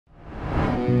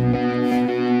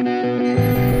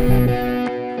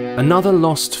Another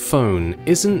Lost Phone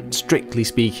isn't, strictly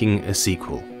speaking, a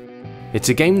sequel. It's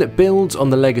a game that builds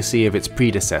on the legacy of its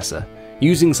predecessor,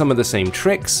 using some of the same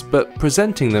tricks, but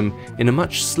presenting them in a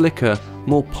much slicker,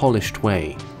 more polished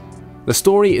way. The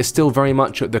story is still very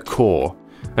much at the core,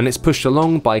 and it's pushed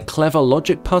along by clever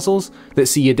logic puzzles that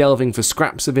see you delving for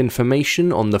scraps of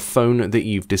information on the phone that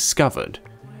you've discovered.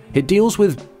 It deals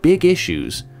with big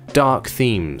issues, dark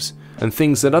themes, and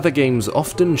things that other games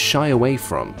often shy away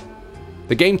from.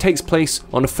 The game takes place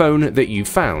on a phone that you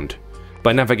found.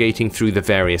 By navigating through the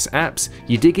various apps,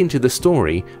 you dig into the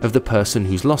story of the person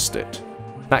who's lost it.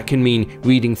 That can mean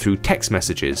reading through text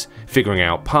messages, figuring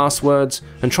out passwords,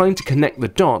 and trying to connect the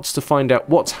dots to find out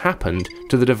what's happened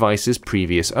to the device's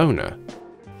previous owner.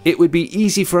 It would be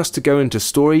easy for us to go into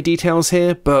story details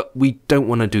here, but we don't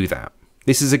want to do that.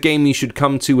 This is a game you should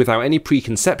come to without any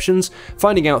preconceptions,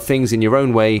 finding out things in your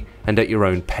own way and at your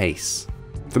own pace.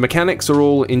 The mechanics are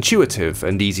all intuitive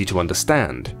and easy to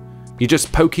understand. You're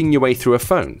just poking your way through a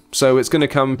phone, so it's going to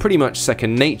come pretty much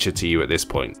second nature to you at this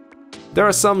point. There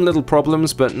are some little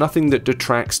problems, but nothing that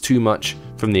detracts too much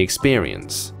from the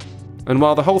experience. And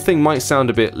while the whole thing might sound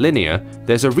a bit linear,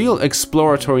 there's a real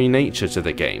exploratory nature to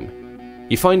the game.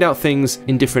 You find out things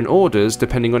in different orders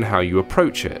depending on how you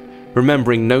approach it,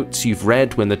 remembering notes you've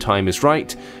read when the time is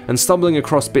right, and stumbling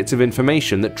across bits of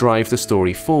information that drive the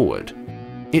story forward.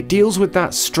 It deals with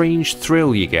that strange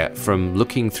thrill you get from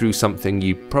looking through something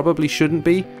you probably shouldn't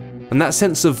be, and that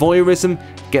sense of voyeurism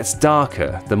gets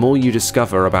darker the more you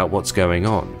discover about what's going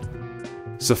on.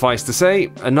 Suffice to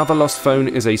say, Another Lost Phone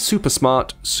is a super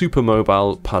smart, super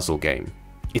mobile puzzle game.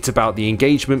 It's about the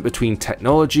engagement between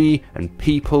technology and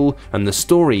people and the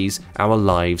stories our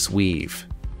lives weave.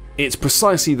 It's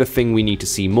precisely the thing we need to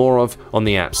see more of on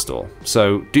the App Store,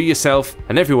 so do yourself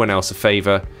and everyone else a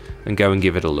favour and go and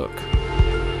give it a look.